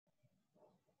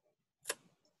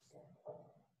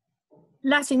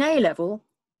Latin A level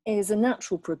is a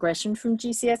natural progression from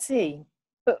GCSE,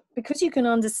 but because you can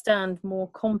understand more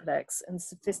complex and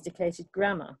sophisticated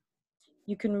grammar,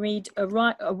 you can read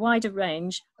a wider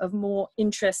range of more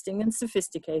interesting and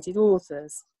sophisticated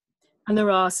authors. And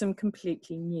there are some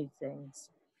completely new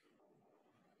things.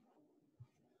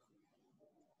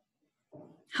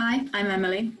 Hi, I'm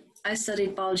Emily. I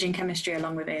studied biology and chemistry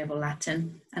along with A-level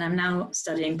Latin, and I'm now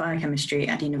studying biochemistry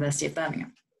at the University of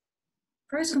Birmingham.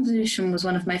 Prose composition was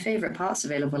one of my favourite parts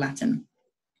of A-level Latin.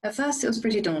 At first it was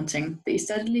pretty daunting, but you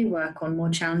steadily work on more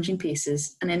challenging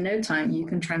pieces, and in no time you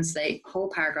can translate whole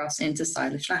paragraphs into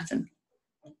stylish Latin.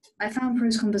 I found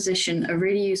prose composition a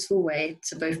really useful way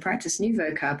to both practice new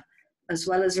vocab, as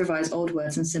well as revise old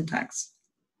words and syntax.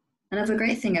 Another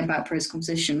great thing about prose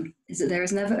composition is that there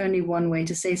is never only one way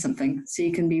to say something, so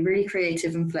you can be really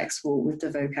creative and flexible with the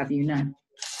vocab you know.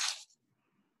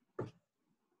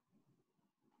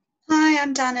 Hi,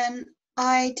 I'm Danon.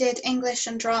 I did English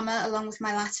and drama along with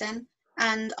my Latin,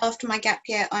 and after my gap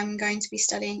year, I'm going to be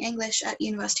studying English at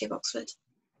University of Oxford.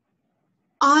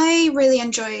 I really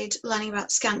enjoyed learning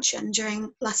about scansion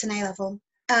during Latin A level,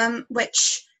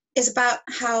 which is about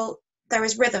how there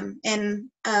is rhythm in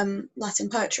Latin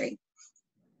poetry.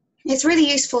 It's really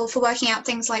useful for working out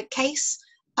things like case,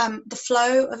 the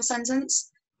flow of a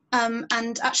sentence,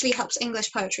 and actually helps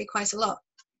English poetry quite a lot.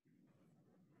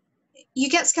 You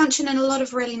get scansion in a lot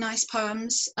of really nice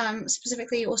poems,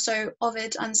 specifically also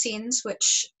Ovid Unscenes,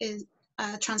 which is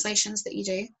translations that you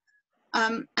do.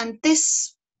 And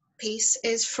this piece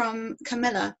is from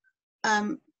Camilla,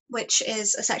 which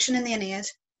is a section in the Aeneid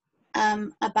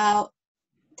about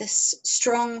this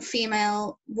strong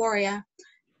female warrior.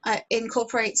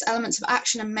 Incorporates elements of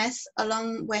action and myth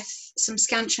along with some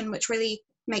scansion, which really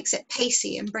makes it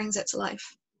pacey and brings it to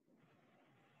life.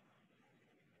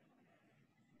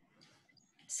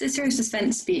 Cicero's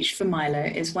suspense speech for Milo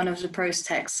is one of the prose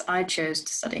texts I chose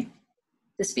to study.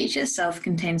 The speech itself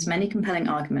contains many compelling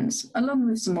arguments, along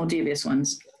with some more dubious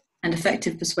ones, and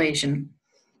effective persuasion,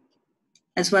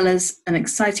 as well as an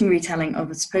exciting retelling of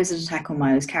a supposed attack on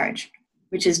Milo's carriage,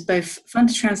 which is both fun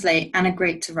to translate and a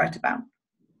great to write about.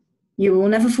 You will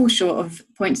never fall short of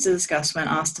points to discuss when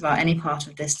asked about any part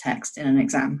of this text in an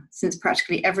exam, since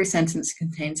practically every sentence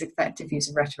contains effective use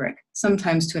of rhetoric,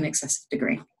 sometimes to an excessive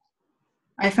degree.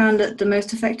 I found that the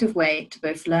most effective way to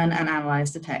both learn and analyse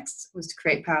the texts was to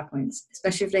create PowerPoints,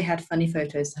 especially if they had funny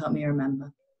photos to help me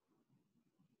remember.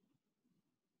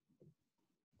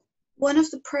 One of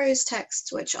the prose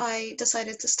texts which I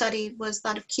decided to study was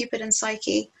that of Cupid and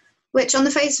Psyche, which on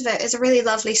the face of it is a really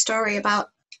lovely story about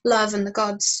love and the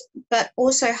gods, but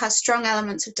also has strong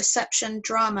elements of deception,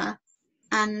 drama,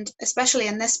 and especially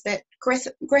in this bit,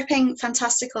 gripping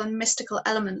fantastical and mystical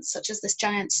elements such as this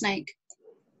giant snake.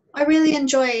 I really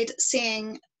enjoyed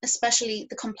seeing especially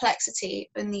the complexity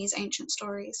in these ancient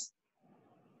stories.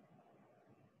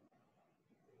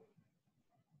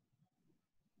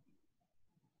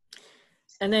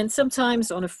 And then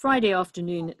sometimes on a Friday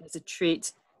afternoon as a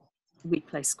treat, we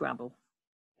play Scrabble.